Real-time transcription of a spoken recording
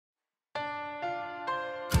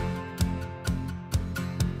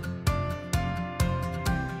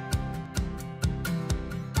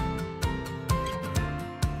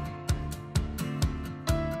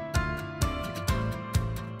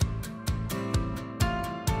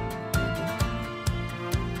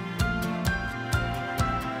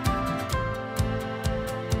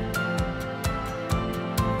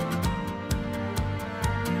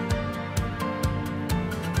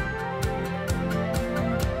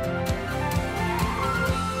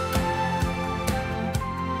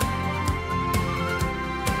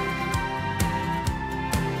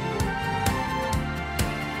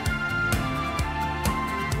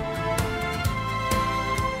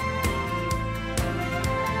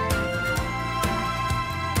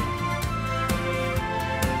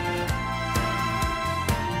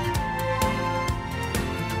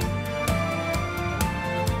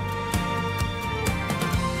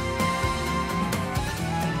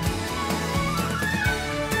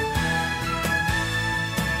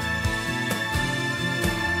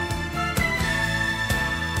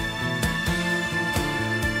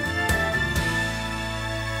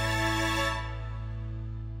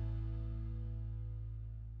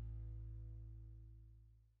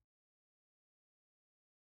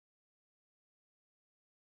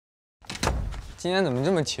今天怎么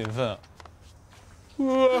这么勤奋啊？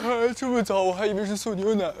这么早，我还以为是送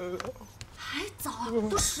牛奶了。还早啊，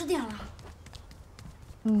都10点了。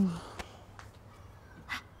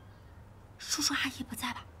哎，叔叔阿姨不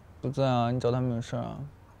在吧？不在啊，你找他们有事啊？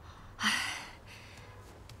哎，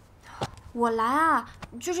我来啊，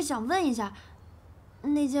就是想问一下，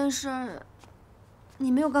那件事，你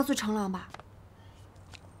没有告诉程朗吧？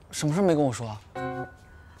什么事没跟我说啊？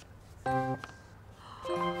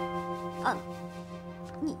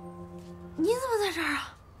你怎么在这儿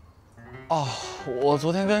啊？哦，我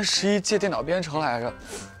昨天跟11借电脑编程来着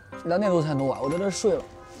，2点多才弄完，我在这睡了。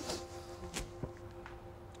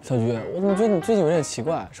小菊，我怎么觉得你最近有点奇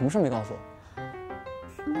怪？什么事没告诉我？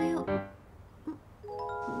没有。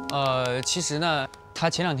其实呢，他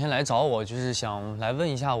前2天来找我，就是想来问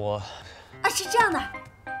一下我。啊，是这样的，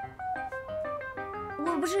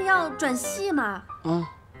我不是要转系吗？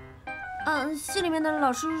系里面的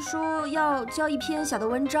老师说要交一篇小的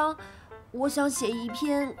文章，我想写一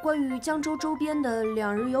篇关于江州周边的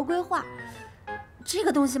2日游规划。这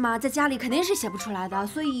个东西嘛，在家里肯定是写不出来的，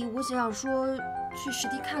所以我想说去实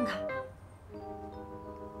地看看。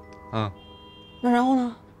那然后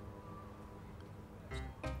呢？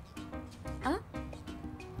啊？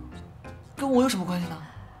跟我有什么关系呢？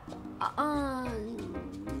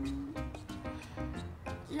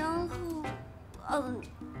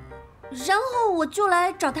然后我就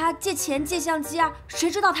来找他借钱借相机啊，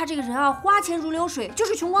谁知道他这个人啊，花钱如流水，就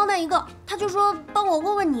是穷光蛋一个。他就说帮我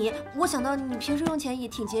问问你，我想到你平时用钱也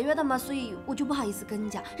挺节约的嘛，所以我就不好意思跟你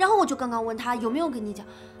讲。然后我就刚刚问他有没有跟你讲。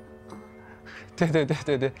对，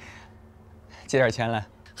借点钱来。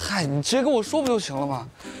嗨，你直接跟我说不就行了吗？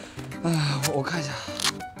我看一下，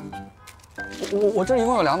我这一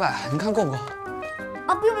共有200，你看够不够？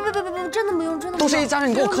啊，不用，真的不用，真的不用。都是一家人，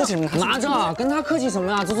你给我客气什么？拿着，跟他客气什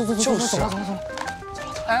么呀？走，就是走了。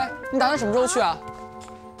哎，你打算什么时候去啊？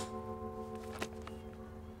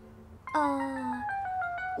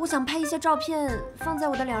我想拍一些照片放在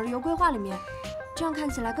我的2日游规划里面，这样看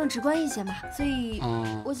起来更直观一些嘛。所以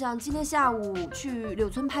我想今天下午去柳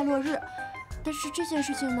村拍落日，但是这件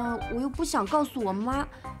事情呢，我又不想告诉我妈，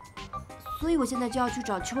所以我现在就要去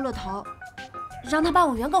找邱乐陶，让他帮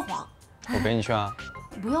我圆个谎。我陪你去啊？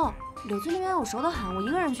不用，柳村那边我熟得很，我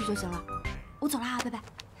一个人去就行了。我走了啊，拜拜。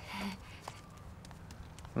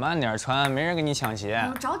慢点穿，没人跟你抢鞋。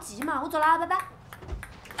我着急嘛，我走了啊，拜拜。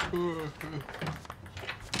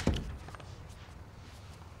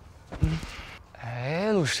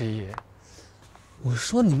哎，陆11，我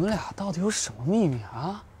说你们俩到底有什么秘密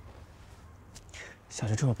啊？小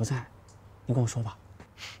菊这会儿不在，你跟我说吧。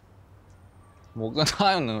我跟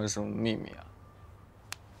他又能有什么秘密啊？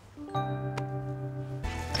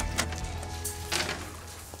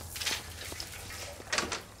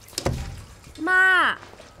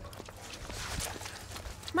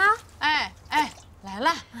妈，哎，来了，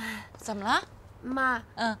怎么了？妈，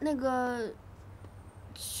那个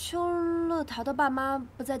邱乐陶的爸妈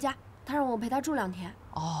不在家，他让我陪他住2天。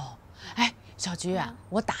哦，哎，小菊啊，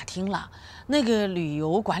我打听了，那个旅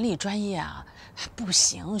游管理专业啊，不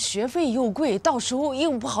行，学费又贵，到时候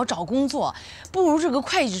又不好找工作，不如这个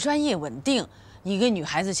会计专业稳定。你个女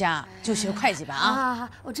孩子家就学会计吧啊！好，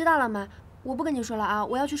我知道了，妈，我不跟你说了啊，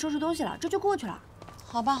我要去收拾东西了，这就过去了。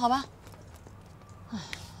好吧。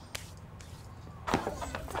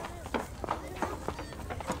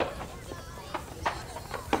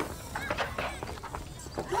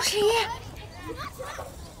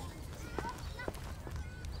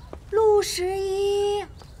陆11，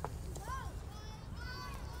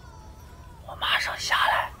我马上下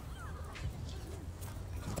来。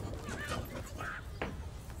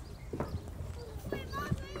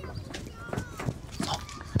走。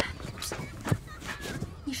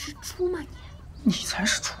你是猪吗你？你才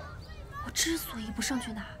是猪。我之所以不上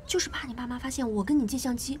去拿，就是怕你爸妈发现我跟你借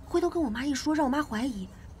相机，回头跟我妈一说，让我妈怀疑。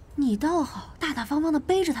你倒好，大大方方的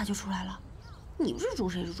背着它就出来了。你不是猪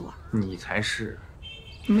谁是猪啊？你才是。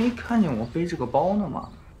你没看见我背着个包呢吗？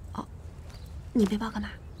哦，你背包干嘛？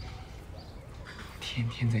天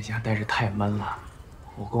天在家待着太闷了，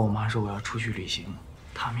我跟我妈说我要出去旅行，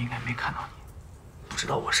他们应该没看到你，不知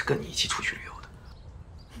道我是跟你一起出去旅游的。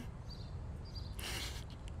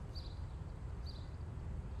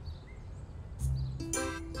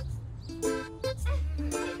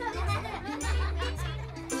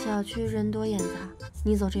小区人多眼杂，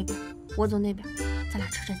你走这边，我走那边，咱俩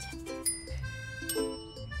车站见。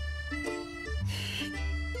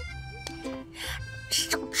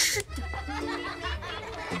少吃点。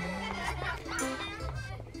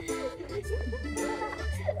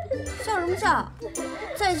笑什么笑？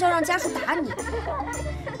再笑让家属打你。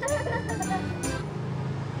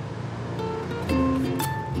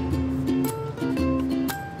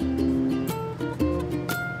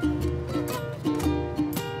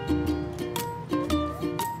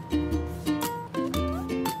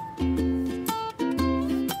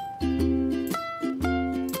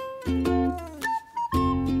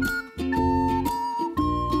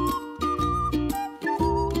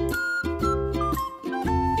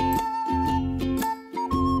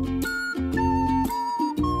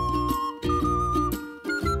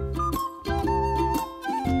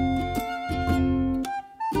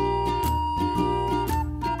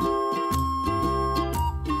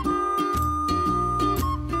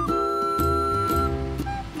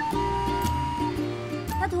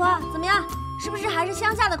还是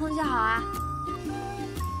乡下的空气好啊。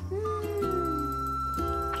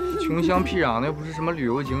穷乡僻壤的又不是什么旅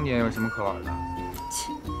游景点，有什么可玩的？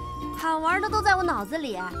切，好玩的都在我脑子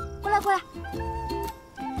里。过来，过来。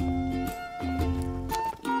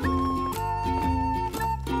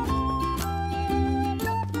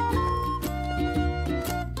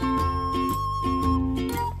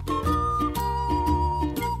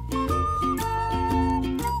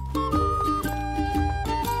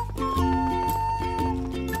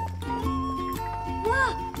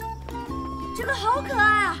这个好可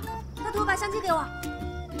爱啊！大头，把相机给我。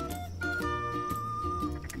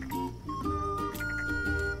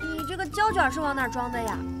你这个胶卷是往哪装的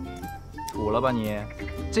呀？土了吧你！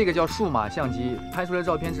这个叫数码相机，拍出来的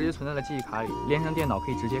照片直接存在了记忆卡里，连上电脑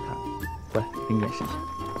可以直接看。过来，给你演示一下。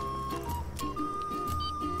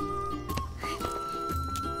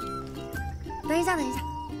等一下，等一下。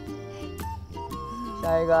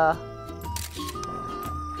下一个。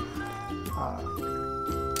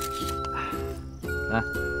来，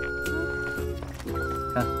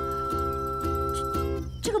看，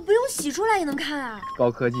这个不用洗出来也能看啊！高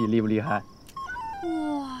科技厉不厉害？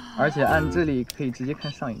哇！而且按这里可以直接看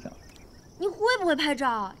上一张。你会不会拍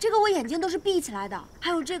照？这个我眼睛都是闭起来的。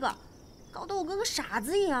还有这个，搞得我跟个傻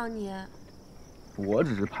子一样。你，我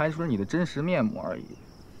只是拍出了你的真实面目而已。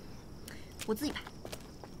我自己拍。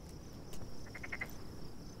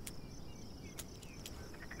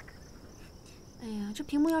哎呀，这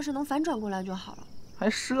屏幕要是能反转过来就好了。还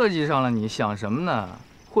设计上了，你想什么呢？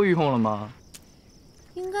会用了吗？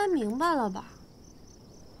应该明白了吧？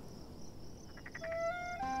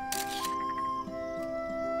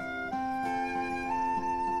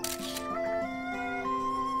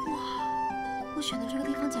哇，我选的这个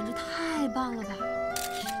地方简直太棒了吧！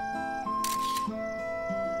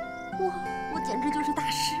哇，我简直就是大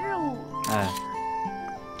师哦！哎，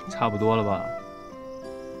差不多了吧？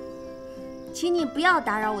请你不要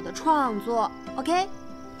打扰我的创作 ，OK？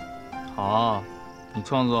 好，你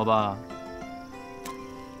创作吧。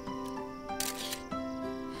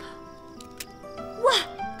哇，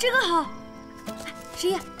这个好！十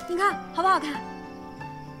一，你看好不好看？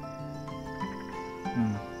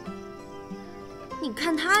嗯。你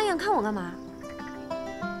看他呀，看我干嘛？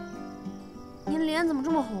你脸怎么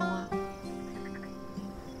这么红啊？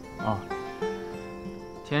啊，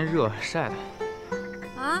天热晒的。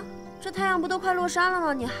啊？这太阳不都快落山了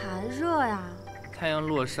吗？你还热呀？太阳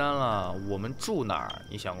落山了，我们住哪儿？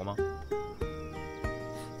你想过吗？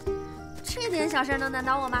这点小事能难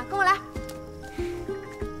倒我吗？跟我来。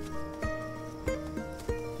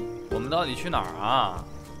我们到底去哪儿啊？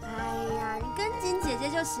哎呀，你跟紧姐姐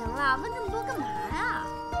就行了，问这么多干嘛呀？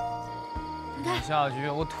你看，夏小菊，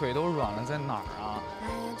我腿都软了，在哪儿啊？哎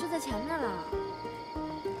呀，就在前面了。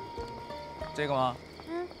这个吗？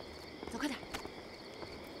嗯，走快点。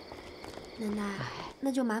奶奶，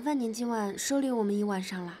那就麻烦您今晚收留我们一晚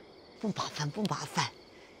上了。不麻烦，不麻烦，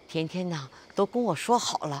甜甜呢都跟我说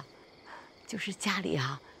好了，就是家里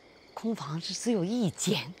啊，空房子只有1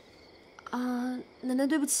间。啊，奶奶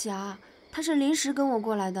对不起啊，他是临时跟我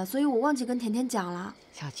过来的，所以我忘记跟甜甜讲了。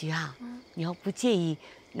小菊啊，你要不介意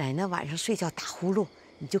奶奶晚上睡觉打呼噜，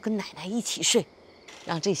你就跟奶奶一起睡，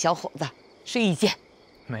让这小伙子睡1间。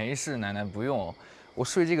没事，奶奶不用，我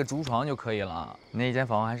睡这个竹床就可以了。那间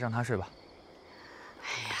房还是让他睡吧。哎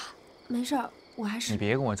呀，没事儿，我还是……你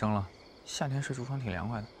别跟我争了，夏天睡竹床挺凉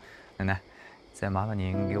快的。奶奶，再麻烦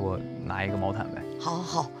您给我拿一个毛毯呗。好，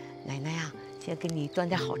好，好，奶奶呀，先给你端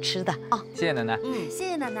点好吃的啊。谢谢奶奶。谢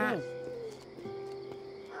谢奶奶。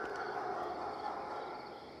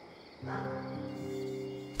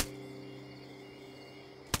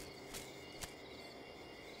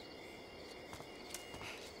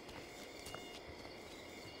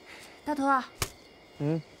大头啊，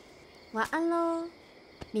晚安喽。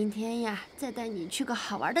明天呀，再带你去个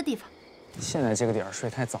好玩的地方。现在这个点儿睡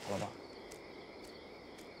太早了吧？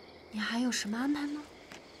你还有什么安排吗？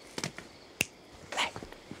来，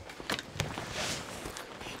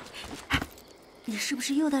你是不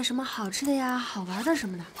是又带什么好吃的呀、好玩的什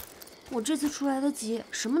么的？我这次出来的急，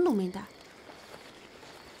什么都没带。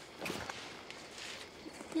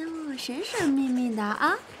哟，神神秘秘的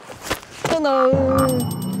啊！噔噔，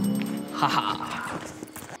哈哈。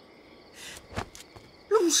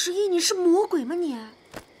陆11，你是魔鬼吗你？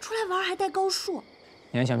出来玩还带高数？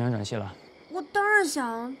你还想不想转系了？我当然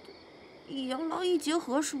想，以养老一结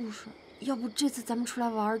合是不是？要不这次咱们出来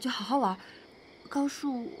玩就好好玩，高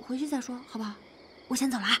数回去再说，好不好？我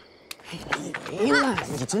先走了啊。哎呀，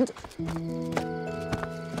你真的……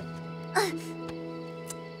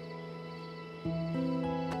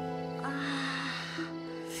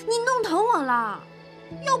你弄疼我了。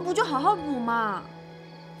要补就好好补嘛。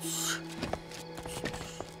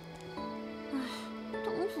哎，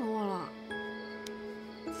疼死我了。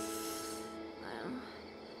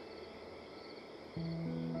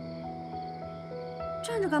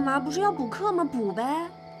站着干嘛？不是要补课吗？补呗。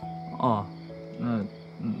哦，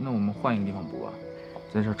那我们换一个地方补吧，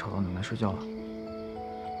在这儿吵到奶奶睡觉了。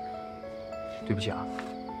对不起啊。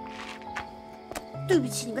对不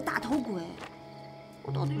起，你个大头鬼！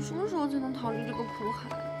我到底什么时候才能逃离这个苦海？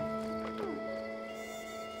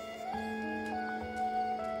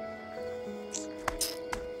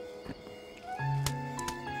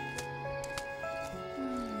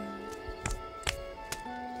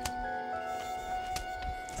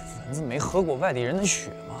蚊子没喝过外地人的血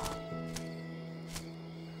吗？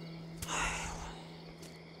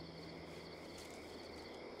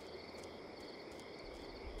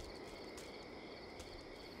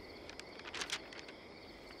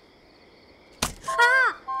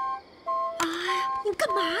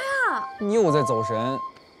你又在走神。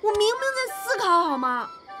我明明在思考，好吗？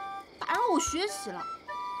打扰我学习了。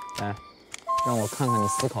来，让我看看你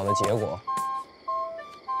思考的结果。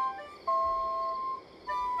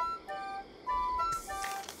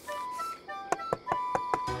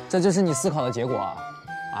这就是你思考的结果啊？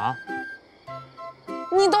啊？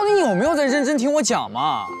你到底有没有在认真听我讲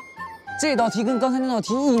嘛？这道题跟刚才那道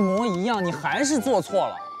题一模一样，你还是做错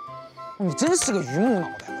了。你真是个榆木脑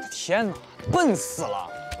袋！我的天哪，笨死了！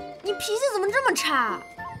你脾气怎么这么差？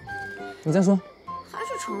你再说。还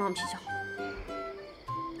是程朗脾气好。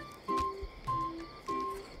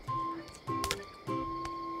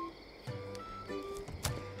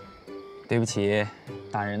对不起，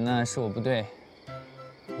打人呢是我不对，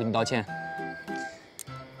我给你道歉。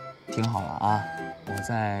听好了啊，我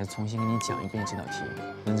再重新给你讲一遍这道题，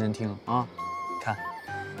认真听啊。看，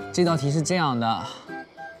这道题是这样的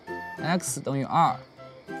 ，x 等于2，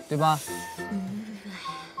对吧？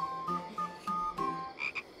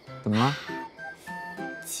怎么了？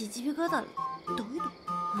起鸡皮疙瘩了，抖一抖。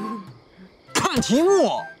看题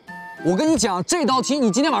目，我跟你讲，这道题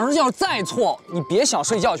你今天晚上要是再错，你别想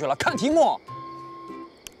睡觉去了。看题目，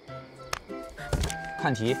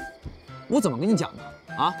看题，我怎么跟你讲的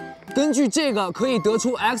啊？根据这个可以得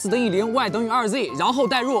出 x 等于0 ，y 等于2z，然后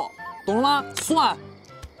代入，懂了吗？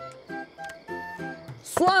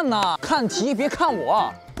算呢，看题别看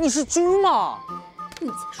我，你是猪吗？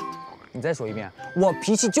你再说一遍，我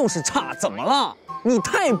脾气就是差，怎么了？你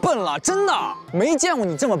太笨了，真的没见过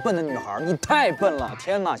你这么笨的女孩，你太笨了！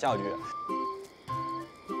天哪，夏小橘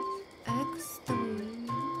x 等于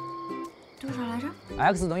多少来着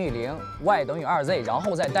 ，x 等于0 ，y 等于2z，然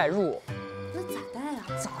后再代入。那咋带啊？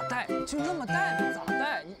咋带？就那么带呗，咋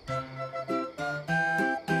带？你。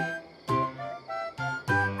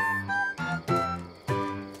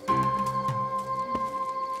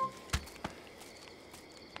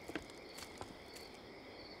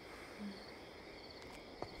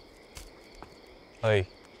哎。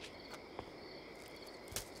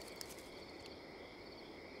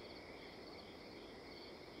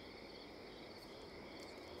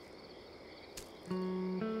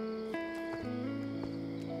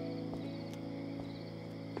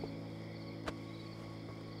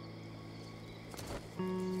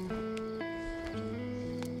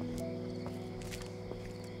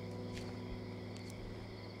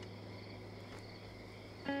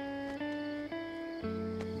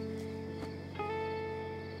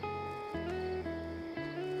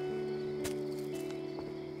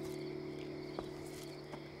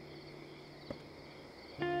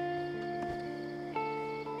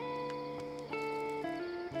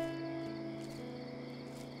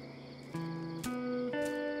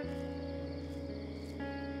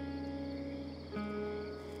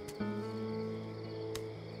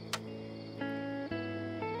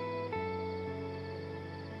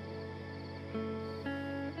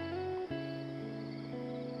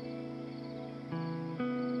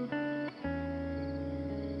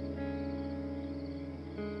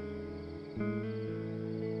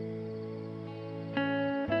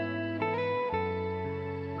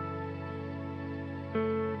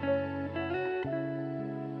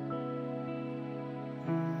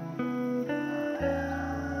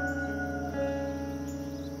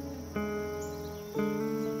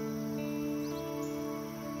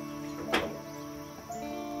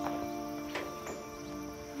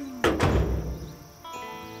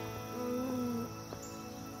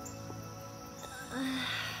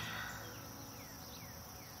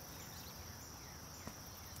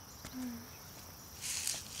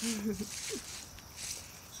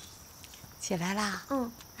起来啦？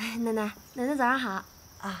哎，奶奶早上好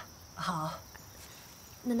啊，好。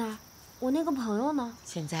奶奶，我那个朋友呢？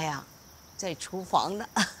现在呀，在厨房呢。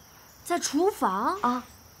在厨房啊？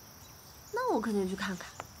那我肯定去看看。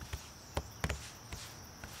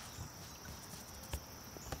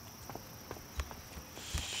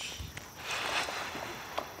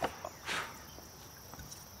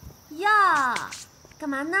呀，干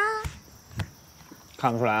嘛呢？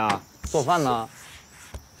看不出来啊，做饭呢。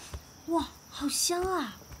哇，好香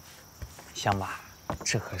啊！香吧？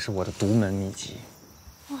这可是我的独门秘籍。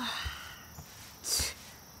哇，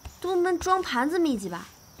独门装盘子秘籍吧？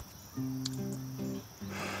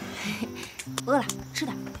饿了，吃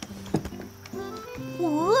点。我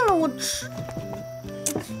饿了，我吃。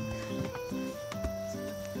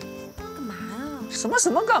干嘛呀？什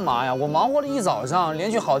么干嘛呀？我忙活了一早上，连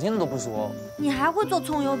句好听的都不说。你还会做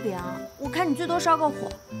葱油饼？我看你最多烧个火。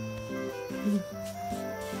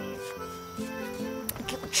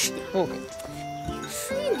给我吃点。不给。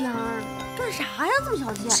吃一点儿，干啥呀？这么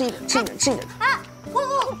小气？吃一点，吃一点，吃一点。哎，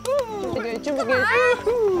不给就不给。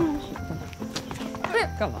不是。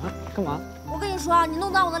干嘛？干嘛？我跟你说，你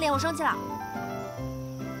弄脏我的脸，我生气了。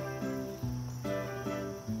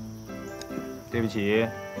对不起。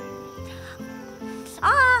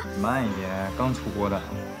啊！慢一点，刚出锅的。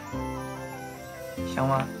香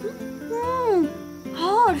吗？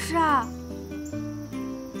好好吃啊！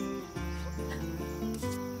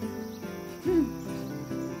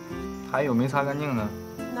还有没擦干净的？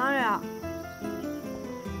哪里啊？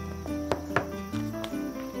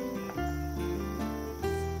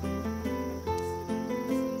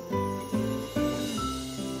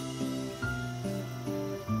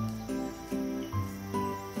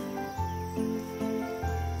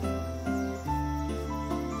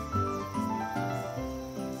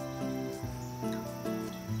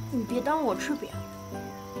你别耽误我吃饼。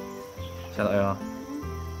夏导游，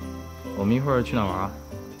我们一会儿去哪玩啊？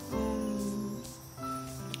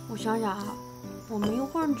我想想啊，我们一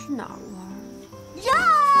会儿去哪儿玩？呀！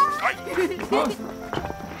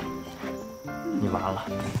你完了！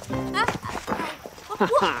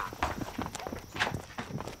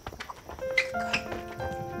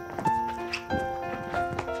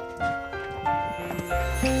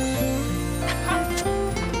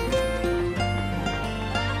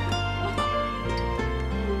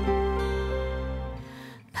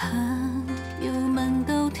朋友们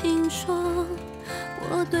都听说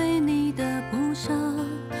我对你的不舍，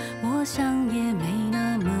我想也没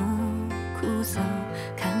那么苦涩。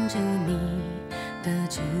看着你的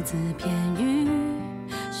只字片语，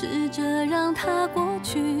试着让它过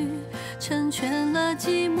去，成全了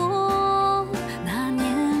寂寞。那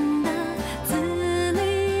年的字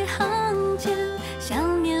里行间，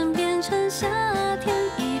想念变成夏天，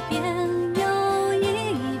一遍又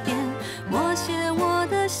一遍，我写我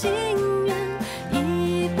的心愿，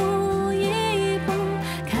一步一步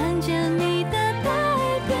看见你的改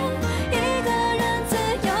变，一个人自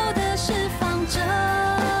由地释放着，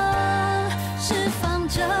释放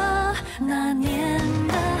着那年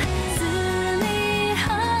的字里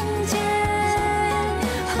行间。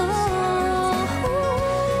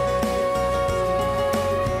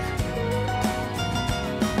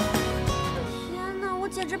天哪，我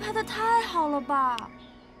简直拍得太好了吧！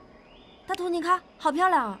大图，你看，好漂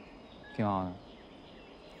亮啊！挺好的。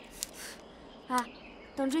哎，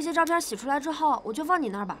等这些照片洗出来之后，我就放你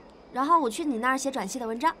那儿吧。然后我去你那儿写转系的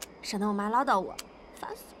文章，省得我妈唠叨我，烦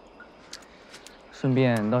死了。顺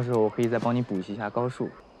便到时候我可以再帮你补习一下高数。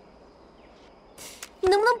你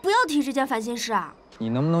能不能不要提这件烦心事啊？你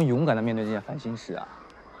能不能勇敢地面对这件烦心事啊？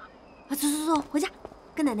啊，走，回家，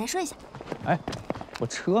跟奶奶说一下。哎，我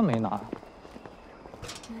车没拿。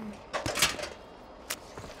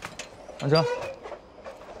上车。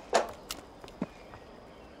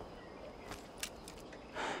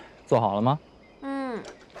做好了吗？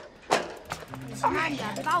你骑慢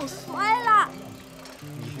点，别把我摔了。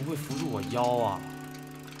你不会扶住我腰啊？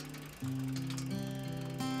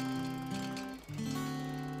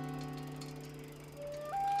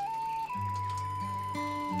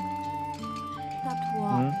大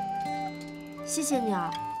图，谢谢你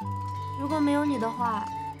啊！如果没有你的话，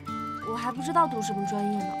我还不知道读什么专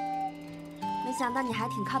业呢。没想到你还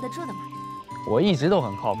挺靠得住的嘛。我一直都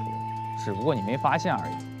很靠谱，只不过你没发现而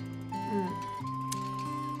已。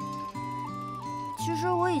其实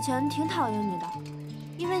我以前挺讨厌你的，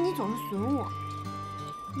因为你总是损我。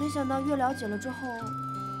没想到越了解了之后，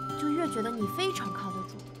就越觉得你非常靠得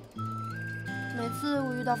住。每次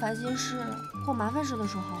我遇到烦心事或麻烦事的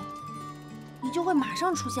时候，你就会马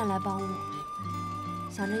上出现来帮我。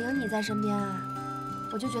想着有你在身边啊，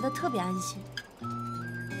我就觉得特别安心。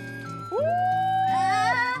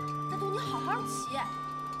大图，你好好骑。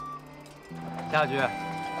夏小菊，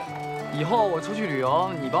以后我出去旅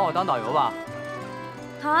游，你帮我当导游吧。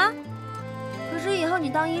好啊。可是以后你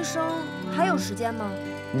当医生还有时间吗？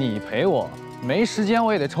你陪我，没时间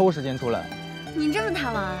我也得抽时间出来。你这么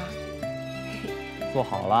贪玩啊？做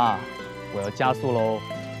好了，我要加速喽。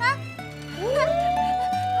啊！不行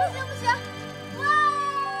不行！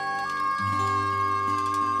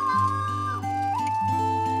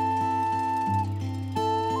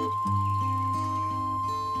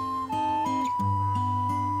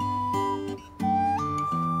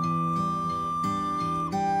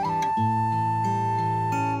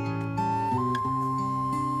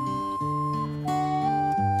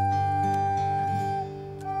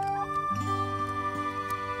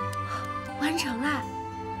完成了，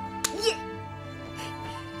耶！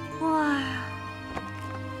哇，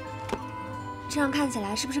这样看起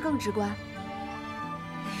来是不是更直观？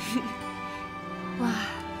哇，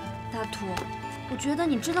大图，我觉得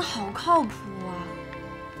你真的好靠谱啊！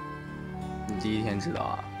你第一天知道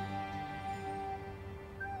啊？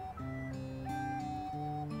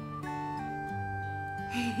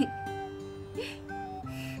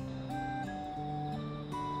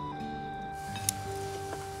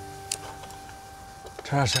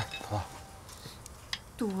吃点吃，头头。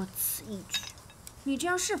多此一举，你这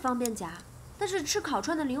样是方便夹，但是吃烤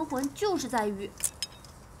串的灵魂就是在于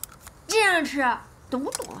这样吃，懂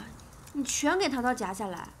不懂啊？你全给淘淘夹下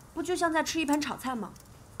来，不就像在吃一盘炒菜吗？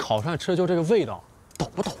烤串吃的就这个味道，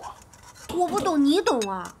懂不懂啊？我不懂，你懂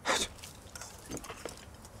啊？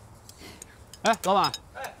哎，老板，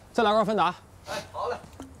再来罐芬达。哎，好嘞。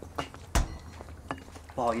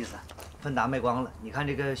不好意思，芬达卖光了，你看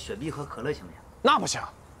这个雪碧和可乐行不行？那不行，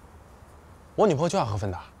我女朋友就爱喝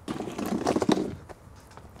芬达。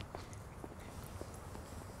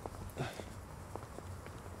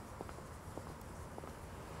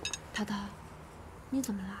淘淘，你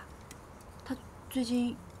怎么了？他最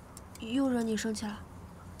近又惹你生气了？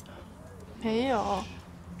没有，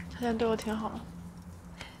他现在对我挺好的。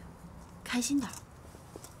开心点。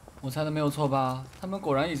我猜的没有错吧？他们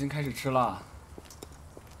果然已经开始吃了。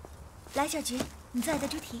来，小菊，你做的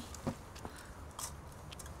猪蹄。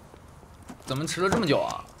怎么迟了这么久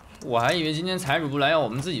啊？我还以为今天财主不来，要我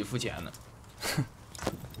们自己付钱呢。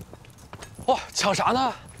哇，抢啥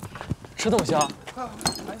呢？吃这么香？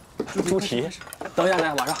猪蹄，等一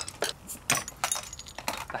下，马上。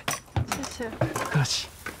来，谢谢。不客气。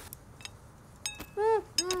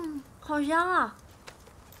好香啊！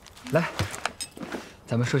来，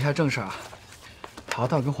咱们说一下正事啊。淘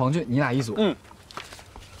淘跟黄俊，你俩一组。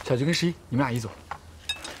小菊跟11，你们俩一组。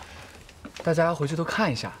大家回去都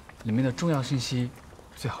看一下，里面的重要信息，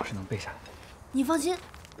最好是能背下来。你放心，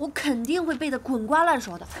我肯定会背得滚瓜烂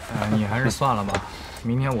熟的。你还是算了吧，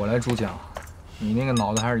明天我来主讲，你那个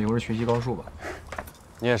脑子还是留着学习高数吧。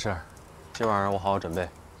你也是，今晚上我好好准备，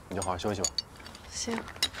你就好好休息吧。行。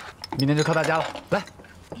明天就靠大家了，来。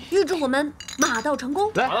预祝我们马到成功！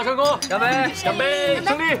来，马到成功！干杯！干杯！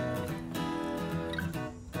胜利！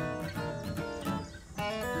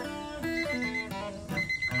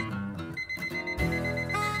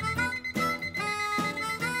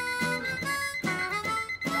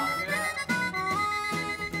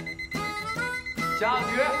下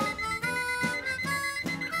局！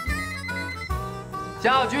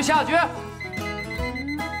下局！下局！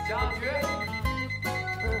下局！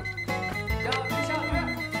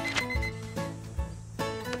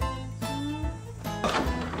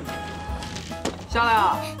下来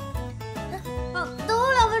啊！等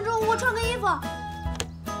我2分钟，我穿个衣服。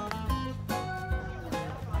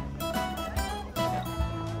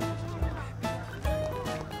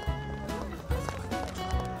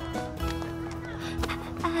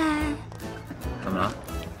哎，怎么了？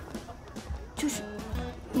就是，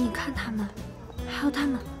你看他们，还有他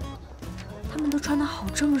们都穿得好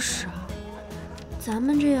正式啊。咱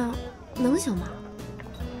们这样能行吗？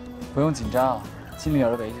不用紧张，尽力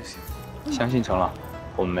而为就行。相信程朗，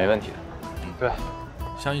我们没问题的。对，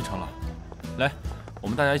相信程朗。来，我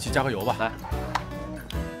们大家一起加个油吧。来，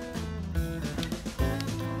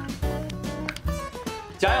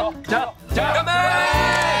加油！加油！加油！干杯！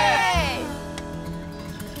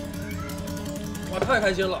哇，太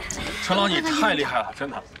开心了！程朗，你太厉害了，真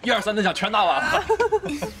的，1、2、3等奖全拿完了。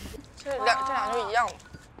这俩就一样了。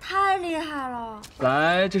太厉害了！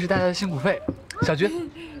来，这是大家的辛苦费。小菊，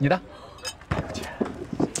你的。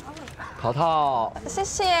淘淘，谢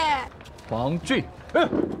谢。黄俊，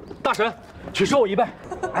大神，只收我1倍。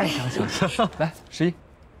哎，行，来11，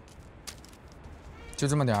就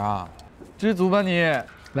这么点啊？知足吧你。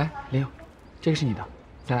来，林友，这个是你的，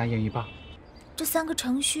咱俩1人1半。这3个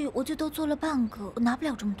程序我就都做了半个，我拿不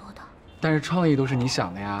了这么多的。但是创意都是你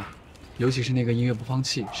想的呀，尤其是那个音乐不放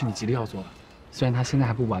弃，是你极力要做的。虽然它现在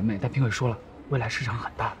还不完美，但评委说了，未来市场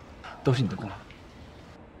很大的，都是你的功劳。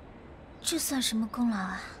这算什么功劳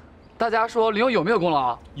啊？大家说林佑有没有功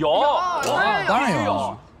劳？有，当然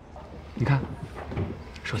有。你看，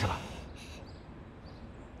收下吧。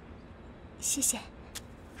谢谢。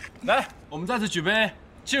来，我们再次举杯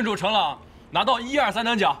庆祝程朗拿到1、2、3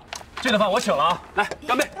等奖。这顿饭我请了啊！来，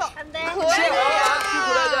干杯！干杯！可以啊！辛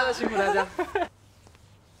苦大家了，辛苦大家。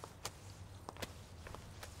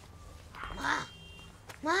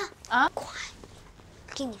妈啊，快，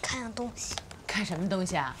给你看样东西。看什么东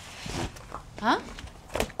西啊？啊？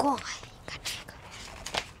过来，看这个。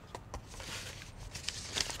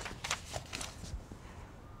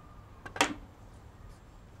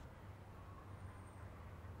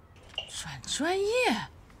转专业。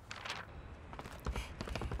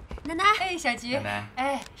奶奶，哎，小菊，奶奶，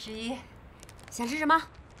哎，十一，想吃什么？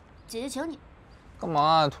姐姐请你。干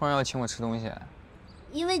嘛突然要请我吃东西？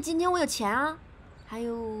因为今天我有钱啊，还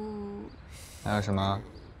有什么？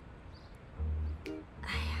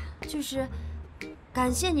就是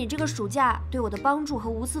感谢你这个暑假对我的帮助和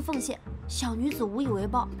无私奉献，小女子无以为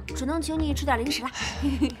报，只能请你吃点零食啦。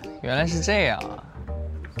原来是这样啊！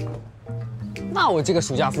那我这个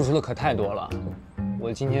暑假付出的可太多了，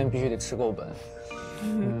我今天必须得吃够本。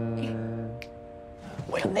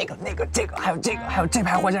我要那个、这个，还有这个，还有这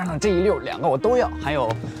排货架上这一溜2个我都要，还有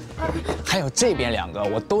这边2个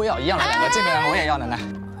我都要，一样的2个，这边2个我也要，奶奶。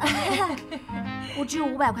我只有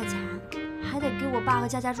500块钱，还得给我爸和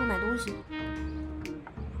佳佳猪买东西。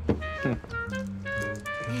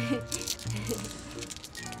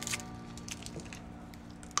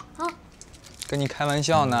啊，跟你开玩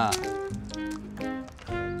笑呢。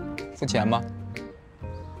付钱吧。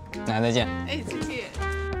奶奶再见。哎，再见。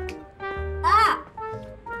哎，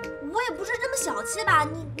我也不是这么小气吧？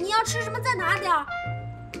你要吃什么再拿点儿。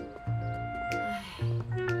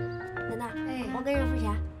奶奶，我给你付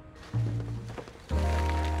钱。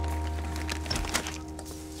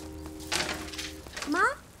妈，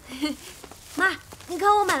妈，你看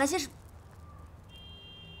我买了些什……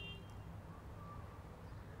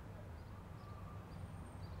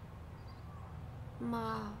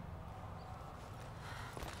妈，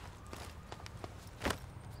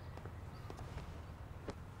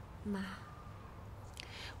妈，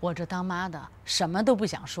我这当妈的什么都不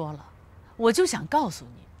想说了，我就想告诉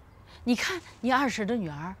你，你看你20的女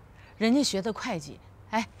儿，人家学的会计。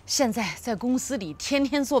哎，现在在公司里天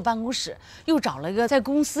天坐办公室，又找了个在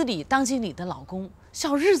公司里当经理的老公，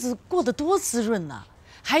小日子过得多滋润呢。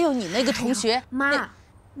还有你那个同学，妈，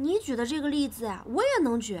你举的这个例子呀，我也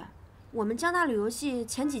能举。我们江大旅游系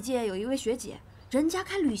前几届有一位学姐，人家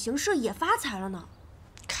开旅行社也发财了呢。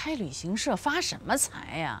开旅行社发什么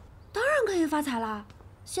财呀？当然可以发财啦！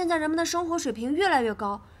现在人们的生活水平越来越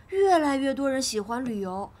高，越来越多人喜欢旅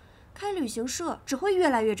游。开旅行社只会越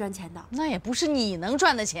来越赚钱的。那也不是你能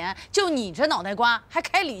赚的钱，就你这脑袋瓜还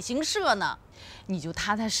开旅行社呢？你就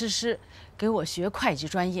踏踏实实给我学会计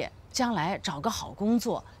专业，将来找个好工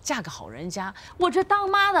作，嫁个好人家，我这当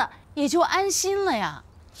妈的也就安心了呀。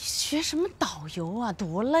学什么导游啊，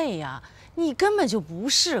多累呀！你根本就不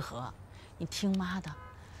适合。你听妈的，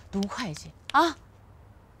读会计啊。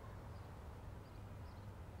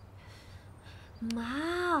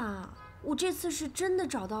妈，我这次是真的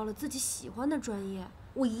找到了自己喜欢的专业，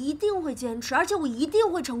我一定会坚持，而且我一定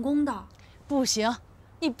会成功的。不行，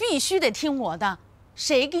你必须得听我的。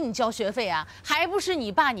谁给你交学费啊？还不是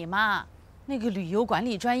你爸你妈。那个旅游管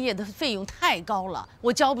理专业的费用太高了，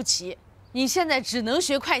我交不起。你现在只能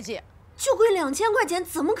学会计，就贵2000块钱，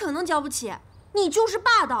怎么可能交不起？你就是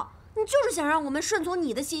霸道，你就是想让我们顺从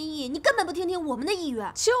你的心意，你根本不听听我们的意愿。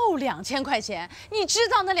就2000块钱，你知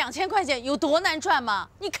道那2000块钱有多难赚吗？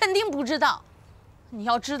你肯定不知道。你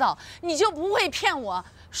要知道，你就不会骗我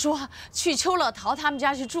说去邱乐陶他们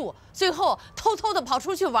家去住，最后偷偷的跑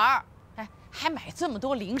出去玩儿，哎，还买这么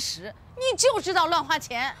多零食，你就知道乱花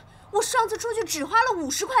钱。我上次出去只花了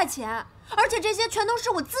50块钱，而且这些全都是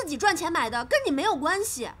我自己赚钱买的，跟你没有关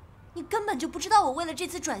系。你根本就不知道我为了这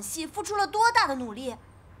次转系付出了多大的努力，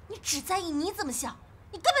你只在意你怎么想，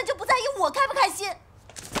你根本就不在意我开不开心。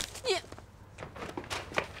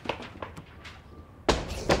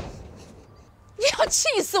你要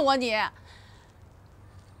气死我你！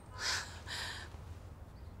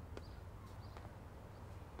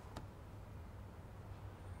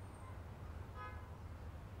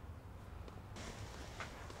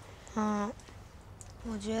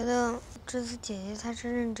我觉得这次姐姐她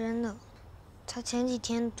是认真的，她前几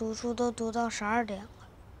天读书都读到12点了。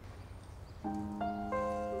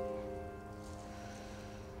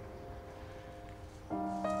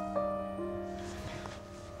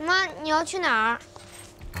妈，你要去哪儿？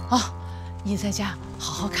啊，你在家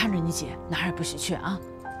好好看着你姐，哪儿也不许去啊。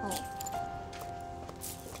哦。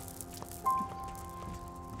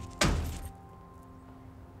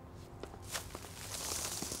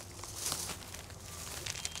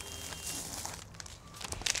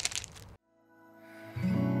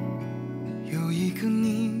有一个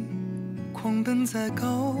你，狂奔在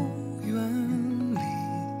高原里。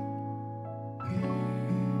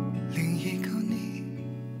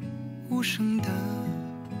 无声的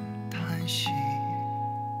叹息，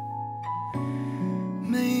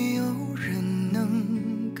没有人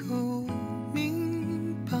能够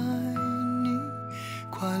明白你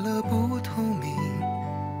快乐不透明，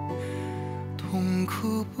痛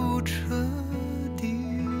苦不彻底。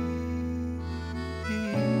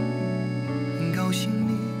很高兴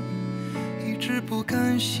你一直不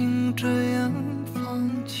甘心这样放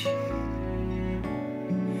弃，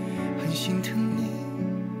很心疼你。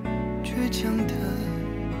 倔强的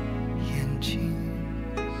眼睛，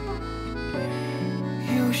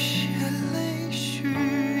有些泪需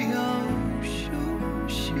要休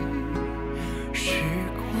息。时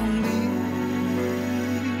光里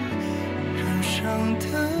染上的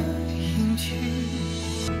印记，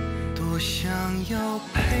多想要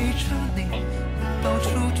陪着你到处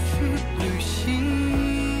去旅行，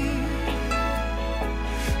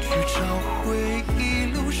去找回一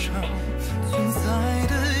路上存在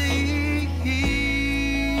的意义。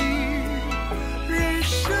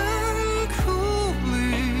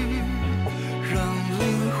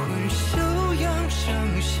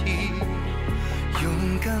 勇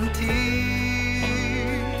敢地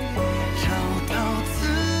找到自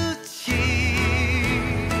己，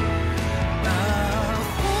那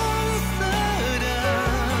黄色的、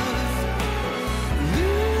绿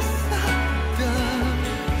色的、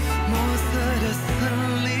墨色的森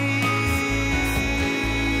林，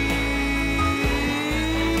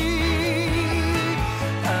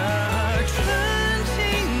纯净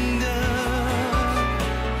的、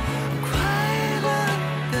快乐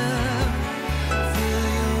的。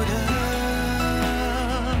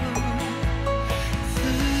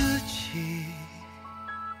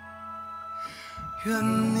 愿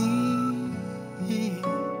你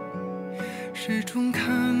始终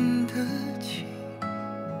看得清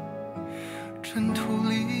尘土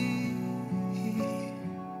里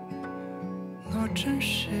那真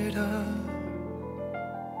实的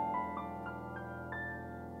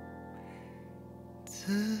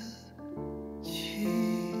自己。